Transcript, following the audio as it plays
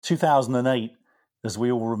2008, as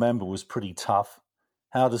we all remember, was pretty tough.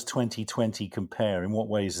 How does 2020 compare? In what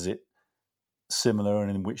ways is it similar,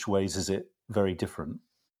 and in which ways is it very different?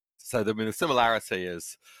 So, the similarity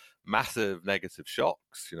is massive negative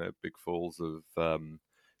shocks, big falls of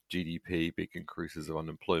GDP, big increases of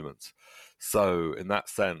unemployment. So, in that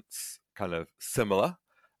sense, kind of similar.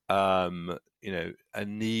 A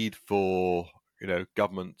need for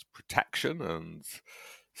government protection and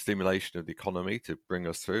stimulation of the economy to bring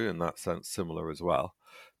us through. In that sense, similar as well.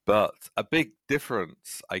 But a big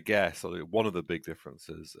difference, I guess, or one of the big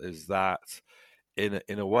differences, is that in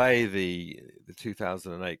a way, the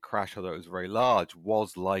 2008 crash, although it was very large,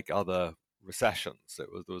 was like other recessions. There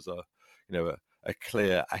was a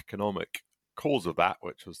clear economic cause of that,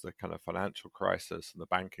 which was the kind of financial crisis and the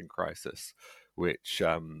banking crisis, which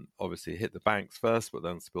obviously hit the banks first, but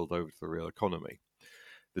then spilled over to the real economy.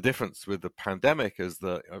 The difference with the pandemic is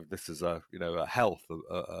that this is a health,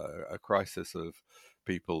 a crisis of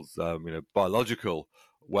people's biological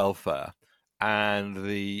welfare, and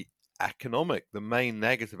the main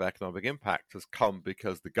negative economic impact has come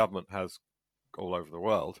because the government has, all over the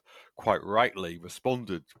world, quite rightly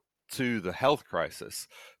responded to the health crisis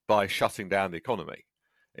by shutting down the economy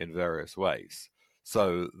in various ways.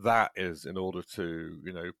 So that is in order to,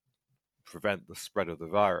 prevent the spread of the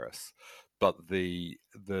virus. But the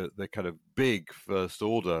kind of big first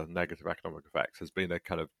order negative economic effect has been a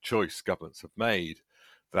kind of choice governments have made,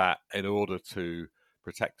 that in order to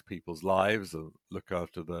protect people's lives and look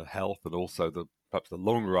after the health and also perhaps the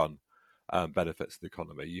long run benefits of the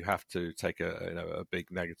economy, you have to take a big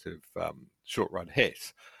negative short run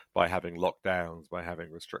hit by having lockdowns, by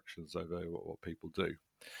having restrictions over what people do.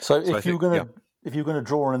 So if you're going to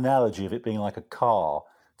draw an analogy of it being like a car,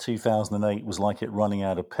 2008 was like it running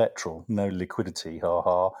out of petrol, no liquidity,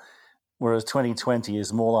 whereas 2020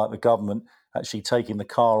 is more like the government actually taking the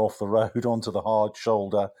car off the road onto the hard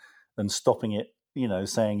shoulder and stopping it,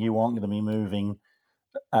 saying you aren't going to be moving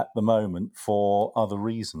at the moment for other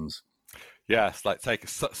reasons. Yes, like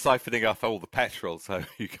siphoning off all the petrol so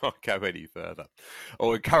you can't go any further.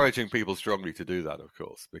 Or encouraging people strongly to do that, of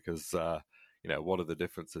course, because one of the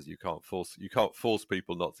differences, you can't force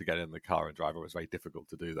people not to get in the car and drive. It's very difficult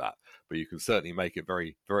to do that, but you can certainly make it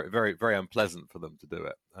very, very, very, very unpleasant for them to do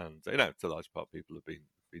it. And to a large part, people have been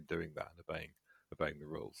doing that and obeying the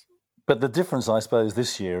rules. But the difference, I suppose,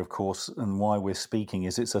 this year, of course, and why we're speaking,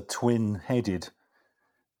 is it's a twin-headed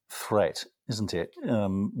threat, isn't it?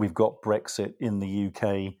 We've got Brexit in the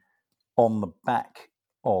UK on the back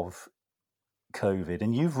of COVID,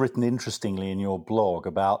 and you've written interestingly in your blog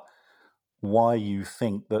about why you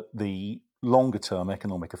think that the longer-term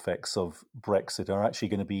economic effects of Brexit are actually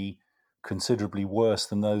going to be considerably worse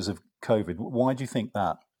than those of COVID. Why do you think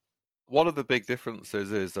that? One of the big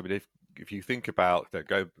differences is, if you think about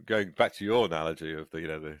going back to your analogy of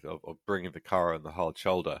of bringing the car on the hard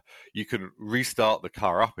shoulder, you can restart the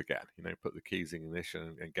car up again. Put the keys in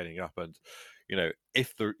ignition and getting up, and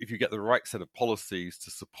if you get the right set of policies to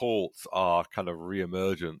support our kind of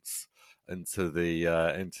re-emergence into the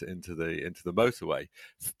motorway,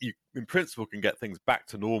 you in principle can get things back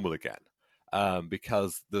to normal again,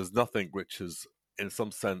 because there's nothing which has, in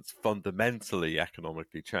some sense, fundamentally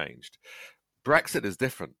economically changed. Brexit is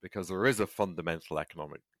different because there is a fundamental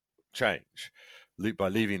economic change. By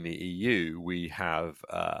leaving the EU, we have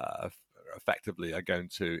effectively are going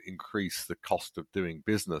to increase the cost of doing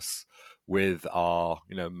business with our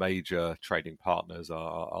major trading partners,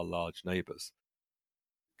 our large neighbours.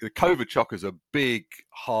 The COVID shock is a big,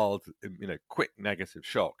 hard, quick negative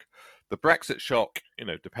shock. The Brexit shock,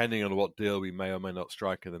 depending on what deal we may or may not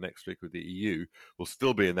strike in the next week with the EU, will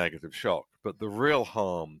still be a negative shock. But the real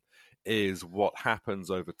harm is what happens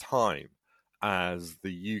over time as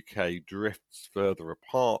the UK drifts further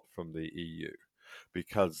apart from the EU.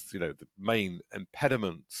 Because, the main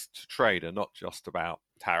impediments to trade are not just about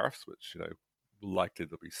tariffs, which, likely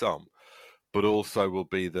there'll be some, but also will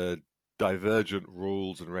be the divergent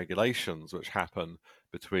rules and regulations which happen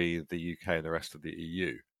between the UK and the rest of the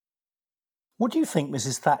EU. What do you think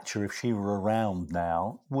Mrs. Thatcher, if she were around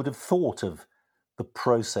now, would have thought of the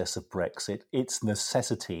process of Brexit, its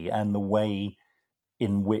necessity, and the way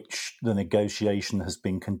in which the negotiation has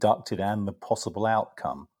been conducted and the possible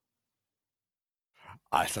outcome?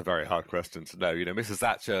 That's a very hard question to know. Mrs.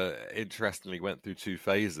 Thatcher, interestingly, went through two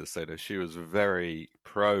phases. So she was very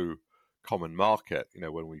pro common market,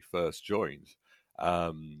 when we first joined,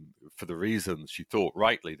 for the reasons she thought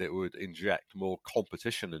rightly that it would inject more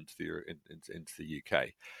competition into the UK,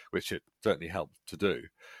 which it certainly helped to do.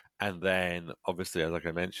 And then, obviously, like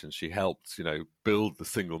I mentioned, she helped, build the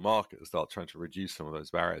single market and start trying to reduce some of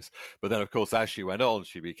those barriers. But then, of course, as she went on,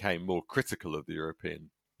 she became more critical of the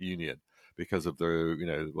European Union because of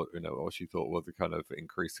the, what she thought were the kind of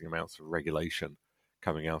increasing amounts of regulation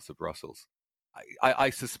coming out of Brussels.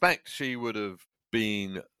 I suspect she would have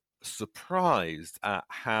been surprised at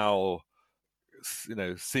how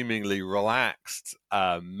seemingly relaxed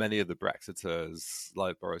many of the Brexiters,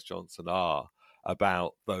 like Boris Johnson, are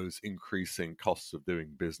about those increasing costs of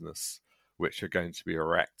doing business, which are going to be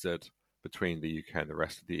erected between the UK and the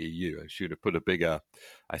rest of the EU. And she would have put a bigger,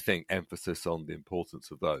 I think, emphasis on the importance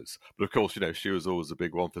of those. But of course, she was always a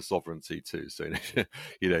big one for sovereignty too. So,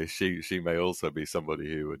 she may also be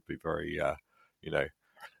somebody who would be very,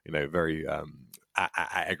 very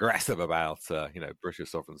aggressive about, British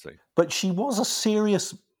sovereignty. But she was a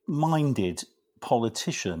serious-minded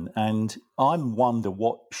politician, and I wonder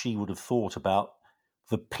what she would have thought about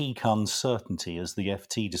the peak uncertainty, as the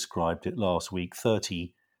FT described it last week.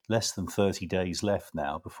 Less than 30 days left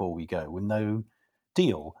now before we go, with no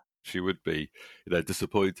deal. She would be,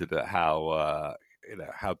 disappointed at how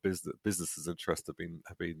businesses' interests have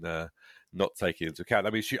been not taken into account. I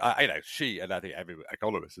mean, she and I think every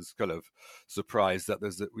economist is kind of surprised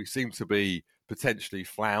that we seem to be potentially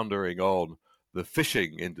floundering on the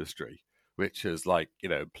fishing industry, which is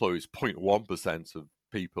employs 0.1% of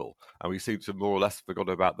people, and we seem to more or less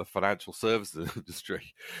forgotten about the financial services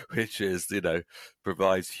industry, which is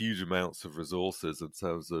provides huge amounts of resources in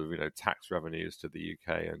terms of tax revenues to the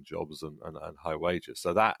UK and jobs and high wages.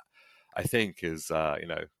 So that, I think, is a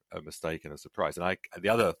mistake and a surprise. And the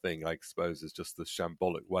other thing, I suppose, is just the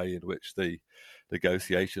shambolic way in which the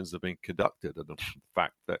negotiations have been conducted, and the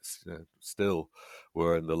fact that still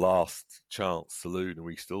we're in the last chance saloon, and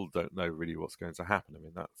we still don't know really what's going to happen. I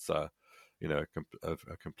mean, that's a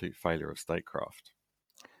complete failure of statecraft.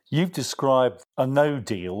 You've described a no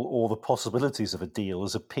deal, or the possibilities of a deal,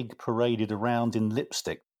 as a pig paraded around in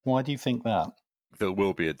lipstick. Why do you think that? There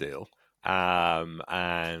will be a deal. And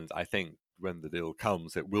I think when the deal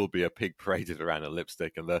comes, it will be a pig paraded around in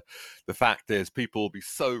lipstick. And the fact is, people will be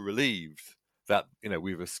so relieved that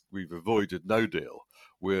we've avoided no deal.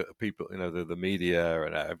 Where people, the media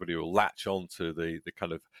and everybody will latch on to the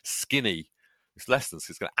kind of skinny, it's kind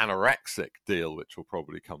of anorexic deal, which will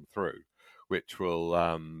probably come through, which will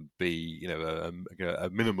be a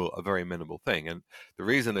very minimal thing. And the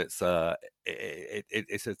reason it's a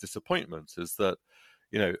disappointment is that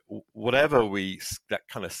whatever that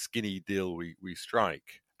kind of skinny deal we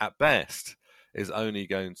strike, at best, is only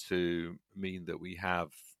going to mean that we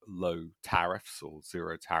have low tariffs or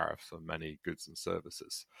zero tariffs on many goods and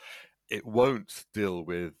services. It won't deal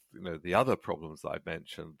with the other problems that I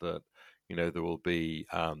mentioned, that there will be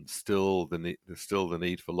still the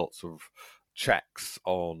need for lots of checks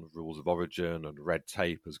on rules of origin and red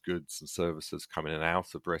tape as goods and services come in and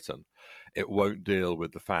out of Britain. It won't deal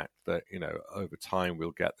with the fact that over time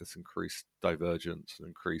we'll get this increased divergence and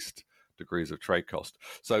increased degrees of trade cost.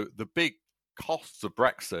 So the big costs of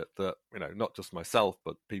Brexit that not just myself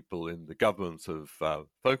but people in the government have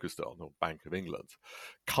focused on, or Bank of England,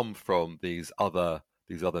 come from these other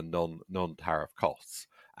non-tariff costs.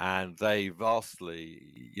 And they vastly,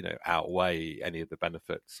 outweigh any of the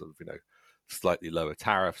benefits of, slightly lower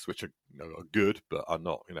tariffs, which are, are good, but are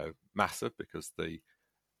not, massive, because the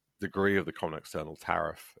degree of the common external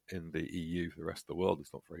tariff in the EU for the rest of the world is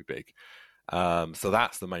not very big. So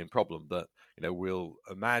that's the main problem, that we'll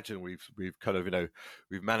imagine we've kind of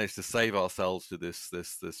we've managed to save ourselves to this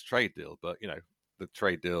trade deal, but the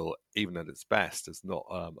trade deal, even at its best, is not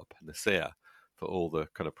a panacea for all the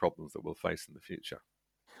kind of problems that we'll face in the future.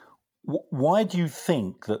 Why do you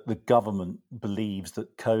think that the government believes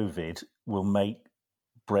that COVID will make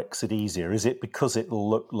Brexit easier? Is it because it'll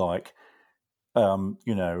look like, a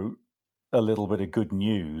little bit of good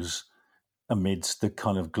news amidst the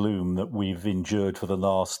kind of gloom that we've endured for the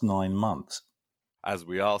last 9 months? As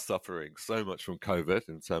we are suffering so much from COVID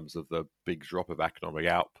in terms of the big drop of economic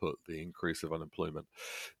output, the increase of unemployment,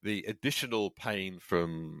 the additional pain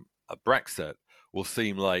from a Brexit will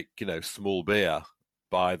seem like, small beer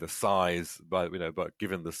but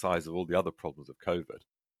given the size of all the other problems of COVID.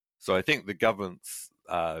 So I think the government's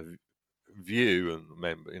view, and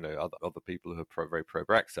other people who are very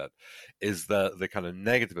pro-Brexit, is that the kind of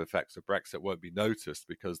negative effects of Brexit won't be noticed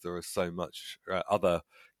because there is so much other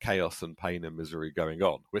chaos and pain and misery going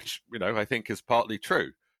on, which I think is partly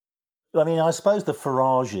true. I mean, I suppose the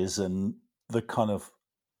Farages and the kind of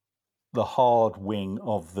the hard wing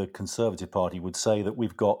of the Conservative Party would say that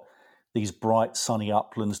we've got these bright, sunny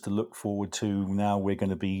uplands to look forward to. Now we're going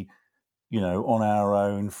to be, on our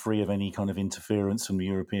own, free of any kind of interference from the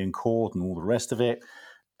European Court and all the rest of it,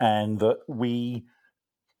 and that we,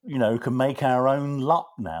 can make our own luck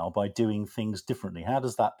now by doing things differently. How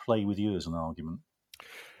does that play with you as an argument?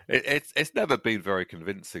 It's never been very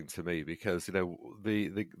convincing to me because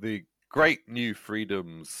the great new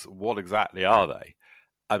freedoms, what exactly are they?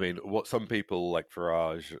 I mean, what some people like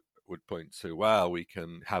Farage would point to, well, we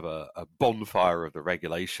can have a bonfire of the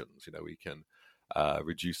regulations. We can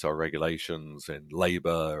reduce our regulations in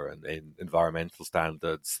labour and in environmental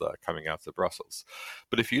standards that are coming out of Brussels.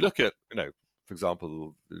 But if you look at, for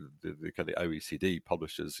example, the kind of OECD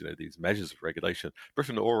publishes, these measures of regulation.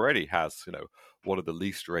 Britain already has, one of the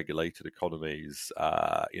least regulated economies,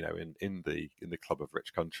 in the club of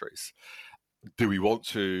rich countries. Do we want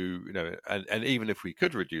to, and even if we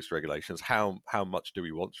could reduce regulations, how much do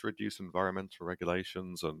we want to reduce environmental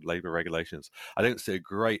regulations and labour regulations? I don't see a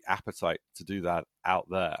great appetite to do that out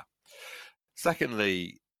there.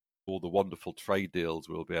 Secondly, all the wonderful trade deals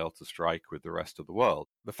we'll be able to strike with the rest of the world.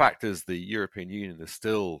 The fact is the European Union is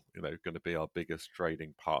still, going to be our biggest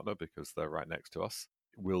trading partner because they're right next to us.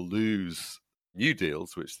 We'll lose new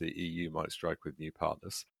deals, which the EU might strike with new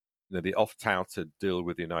partners. The oft-touted deal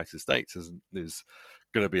with the United States is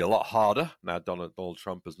going to be a lot harder now. Donald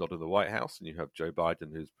Trump is not in the White House, and you have Joe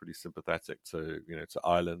Biden, who's pretty sympathetic to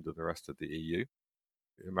Ireland and the rest of the EU.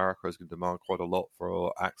 America is going to demand quite a lot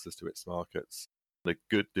for access to its markets. A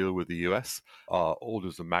good deal with the US are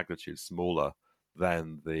orders of magnitude smaller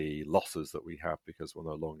than the losses that we have because we'll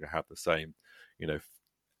no longer have the same,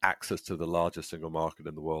 access to the largest single market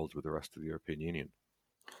in the world with the rest of the European Union.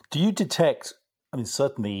 Do you detect,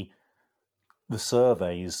 certainly the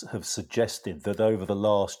surveys have suggested that over the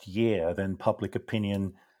last year, then public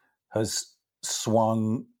opinion has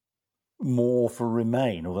swung more for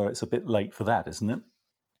Remain, although it's a bit late for that, isn't it?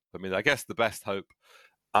 I guess the best hope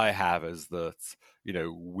I have is that,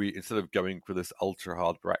 we, instead of going for this ultra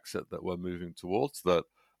hard Brexit that we're moving towards, that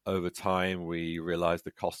over time we realize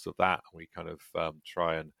the cost of that and we kind of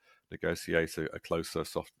try and negotiate a closer,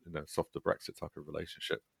 softer Brexit type of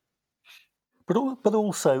relationship. But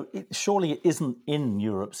also, surely it isn't in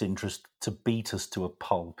Europe's interest to beat us to a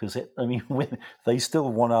pulp, is it? They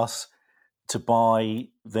still want us to buy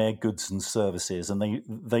their goods and services, and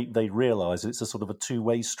they realise it's a sort of a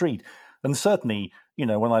two-way street. And certainly,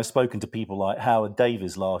 when I've spoken to people like Howard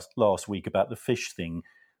Davies last week about the fish thing,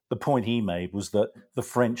 the point he made was that the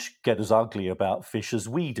French get as ugly about fish as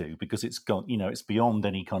we do because it's got, it's beyond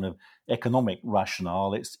any kind of economic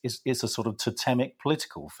rationale. It's a sort of totemic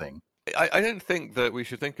political thing. I don't think that we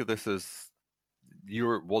should think of this as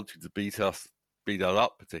Europe wanting to beat us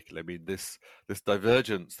up particularly. This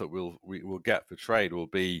divergence that we will get for trade will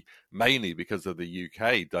be mainly because of the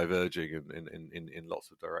UK diverging in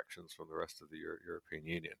lots of directions from the rest of the European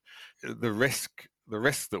Union. The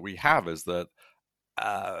risk that we have is that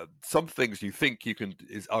some things you think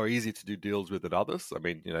are easy to do deals with than others.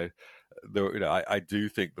 I do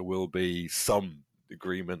think there will be some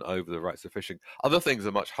agreement over the rights of fishing. Other things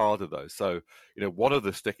are much harder though. So, one of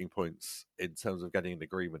the sticking points in terms of getting an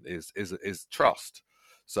agreement is trust.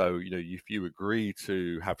 So, if you agree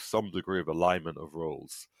to have some degree of alignment of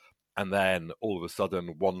rules, and then all of a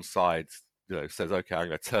sudden one side, says, okay, I'm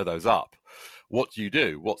going to tear those up. What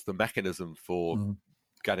do? What's the mechanism for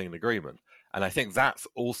getting an agreement? And I think that's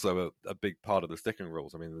also a big part of the sticking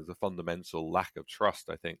rules. There's a fundamental lack of trust,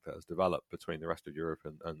 I think, that has developed between the rest of Europe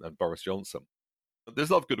and Boris Johnson.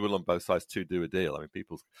 There's a lot of goodwill on both sides to do a deal.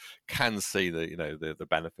 People can see the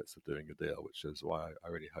benefits of doing a deal, which is why I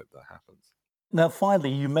really hope that happens. Now,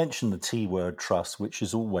 finally, you mentioned the T word, trust, which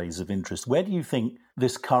is always of interest. Where do you think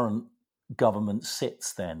this current government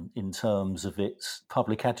sits then in terms of its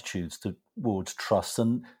public attitudes towards trust?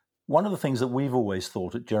 And one of the things that we've always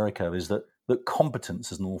thought at Jericho is that competence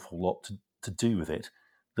has an awful lot to do with it.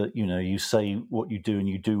 That, you say what you do and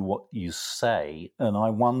you do what you say. And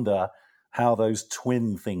I wonder how those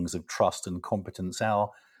twin things of trust and competence,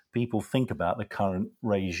 how people think about the current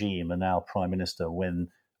regime and our Prime Minister when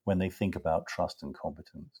they think about trust and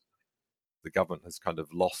competence. The government has kind of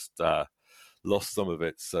lost some of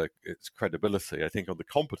its credibility. I think on the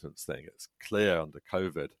competence thing, it's clear under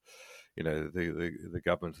COVID, the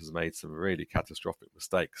government has made some really catastrophic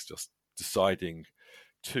mistakes, just deciding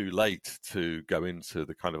too late to go into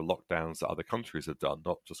the kind of lockdowns that other countries have done,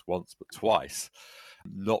 not just once but twice.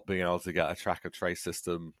 Not being able to get a track and trace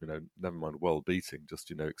system, never mind world beating,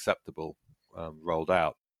 just acceptable, rolled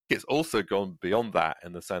out. It's also gone beyond that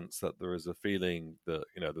in the sense that there is a feeling that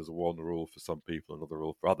there's one rule for some people, another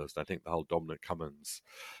rule for others. And I think the whole Dominic Cummings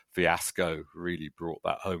fiasco really brought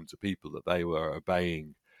that home to people, that they were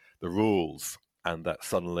obeying the rules and that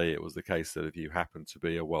suddenly it was the case that if you happened to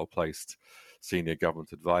be a well-placed senior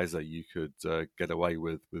government advisor, you could get away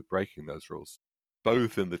with breaking those rules,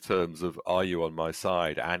 both in the terms of are you on my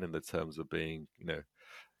side and in the terms of being,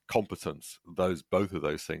 competence. Both of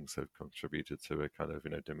those things have contributed to a kind of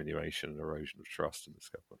diminution and erosion of trust in this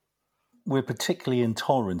government. We're particularly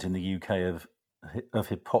intolerant in the UK of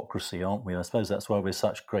hypocrisy, aren't we? I suppose that's why we're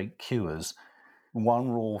such great cuers. One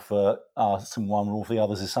rule for us and one rule for the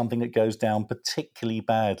others is something that goes down particularly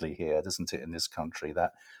badly here, doesn't it? In this country,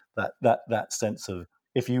 that sense of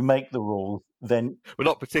if you make the rules, then we're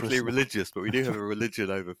not particularly religious, but we do have a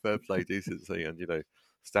religion over fair play, decency, and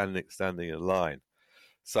standing in line.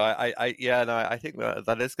 So I think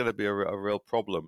that is going to be a real problem.